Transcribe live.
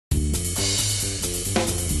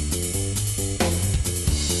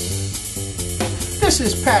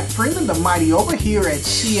This is Pat Freeman, the Mighty OB'a, here at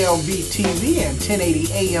clbTV and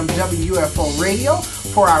 1080 AM WFO Radio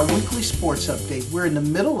for our weekly sports update. We're in the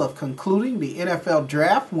middle of concluding the NFL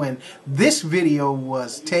draft when this video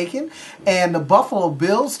was taken, and the Buffalo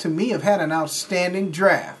Bills, to me, have had an outstanding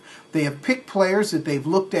draft. They have picked players that they've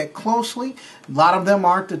looked at closely. A lot of them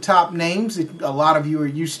aren't the top names that a lot of you are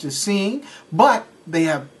used to seeing, but they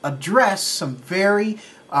have addressed some very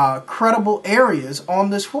credible areas on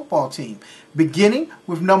this football team. Beginning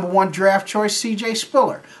with number 1 draft choice, C.J.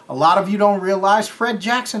 Spiller. A lot of you don't realize Fred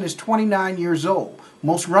Jackson is 29 years old.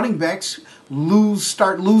 Most running backs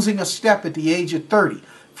start losing a step at the age of 30.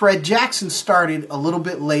 Fred Jackson started a little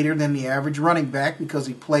bit later than the average running back because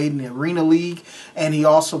he played in the Arena League and he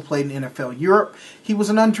also played in NFL Europe. He was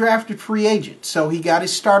an undrafted free agent, so he got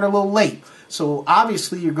his start a little late. So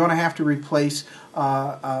obviously you're going to have to replace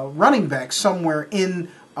running back somewhere in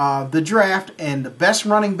the draft, and the best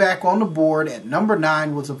running back on the board at number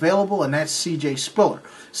 9 was available, and that's C.J. Spiller.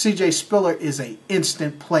 C.J. Spiller is an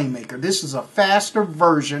instant playmaker. This is a faster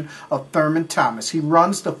version of Thurman Thomas. He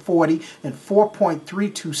runs the 40 in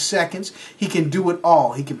 4.32 seconds. He can do it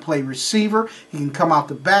all. He can play receiver. He can come out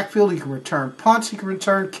the backfield. He can return punts. He can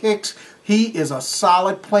return kicks. He is a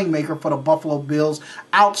solid playmaker for the Buffalo Bills.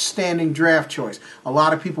 Outstanding draft choice. A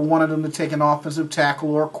lot of people wanted him to take an offensive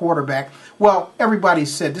tackle or a quarterback. Well, everybody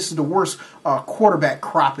said this is the worst quarterback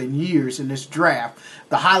crop in years in this draft.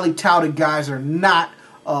 The highly touted guys are not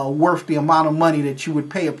worth the amount of money that you would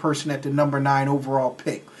pay a person at the number 9 overall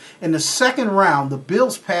pick. In the second round, the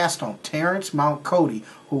Bills passed on Terrence Mount-Cody,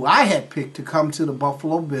 who I had picked to come to the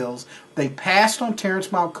Buffalo Bills. They passed on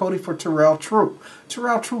Terrence Mount-Cody for Terrell Troop.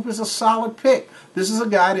 Terrell Troop is a solid pick. This is a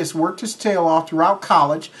guy that's worked his tail off throughout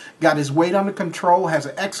college, got his weight under control, has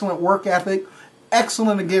an excellent work ethic,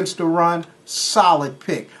 excellent against the run, solid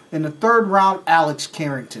pick. In the third round, Alex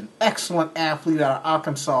Carrington, excellent athlete out of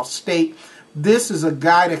Arkansas State. This is a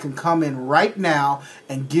guy that can come in right now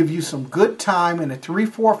and give you some good time in a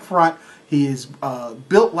 3-4 front. He is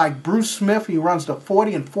built like Bruce Smith. He runs the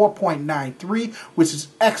 40 in 4.93, which is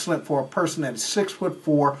excellent for a person that is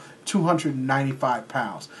 6'4", 295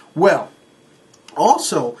 pounds. Well,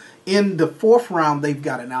 also, in the 4th round, they've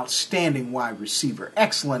got an outstanding wide receiver,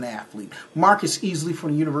 excellent athlete, Marcus Easley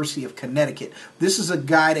from the University of Connecticut. This is a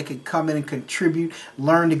guy that can come in and contribute,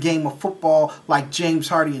 learn the game of football like James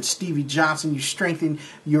Hardy and Stevie Johnson. You strengthen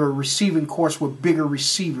your receiving course with bigger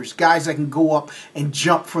receivers, guys that can go up and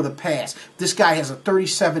jump for the pass. This guy has a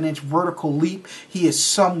 37-inch vertical leap. He is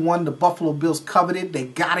someone the Buffalo Bills coveted. They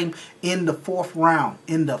got him in the 4th round,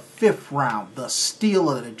 in the 5th round, the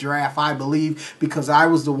steal of the draft, I believe, because I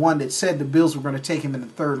was the one that said the Bills were going to take him in the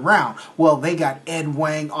 3rd round. Well, they got Ed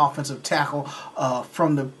Wang, offensive tackle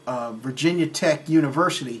from the Virginia Tech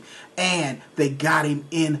University, and they got him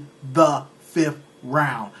in the 5th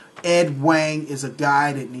round. Ed Wang is a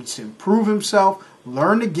guy that needs to improve himself,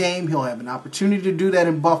 learn the game. He'll have an opportunity to do that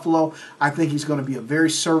in Buffalo. I think he's going to be a very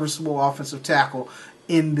serviceable offensive tackle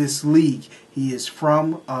in this league. He is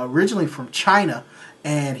originally from China,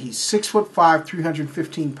 and he's 6'5",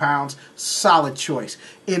 315 pounds. Solid choice.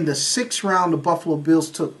 In the 6th round, the Buffalo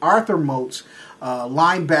Bills took Arthur Moats,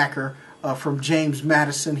 linebacker from James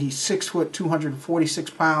Madison. He's 6 foot, 246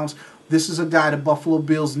 pounds. This is a guy the Buffalo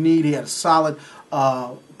Bills need. He had a solid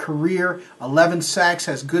career, 11 sacks,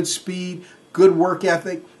 has good speed, good work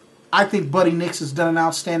ethic. I think Buddy Nix has done an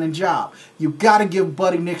outstanding job. You've got to give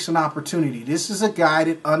Buddy Nix an opportunity. This is a guy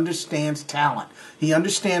that understands talent. He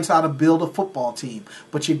understands how to build a football team,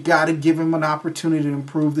 but you've got to give him an opportunity to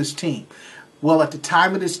improve this team. Well, at the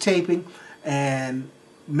time of this taping, and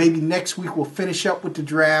maybe next week we'll finish up with the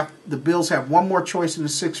draft, the Bills have one more choice in the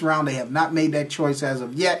 6th round. They have not made that choice as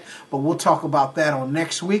of yet, but we'll talk about that on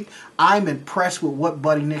next week. I'm impressed with what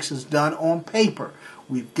Buddy Nix has done on paper.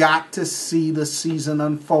 We've got to see the season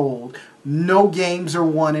unfold. No games are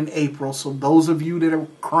won in April, so those of you that are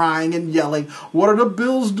crying and yelling, what are the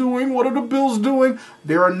Bills doing? What are the Bills doing?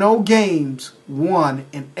 There are no games won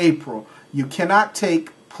in April. You cannot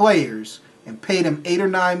take players and pay them $8 or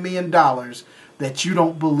 $9 million that you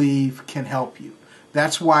don't believe can help you.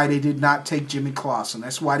 That's why they did not take Jimmy Clausen.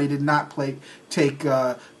 That's why they did not take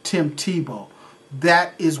Tim Tebow.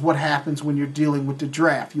 That is what happens when you're dealing with the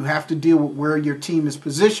draft. You have to deal with where your team is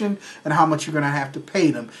positioned and how much you're going to have to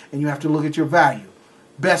pay them. And you have to look at your value.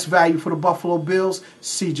 Best value for the Buffalo Bills,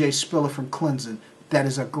 C.J. Spiller from Clemson. That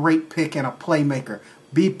is a great pick and a playmaker.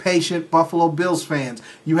 Be patient, Buffalo Bills fans.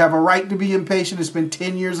 You have a right to be impatient. It's been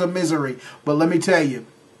 10 years of misery. But let me tell you,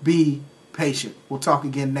 be patient. We'll talk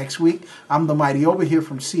again next week. I'm the Mighty OB'a here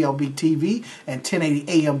from clbTV and 1080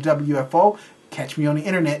 AM WFO. Catch me on the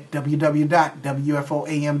internet,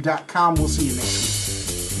 www.wfoam.com. We'll see you next week.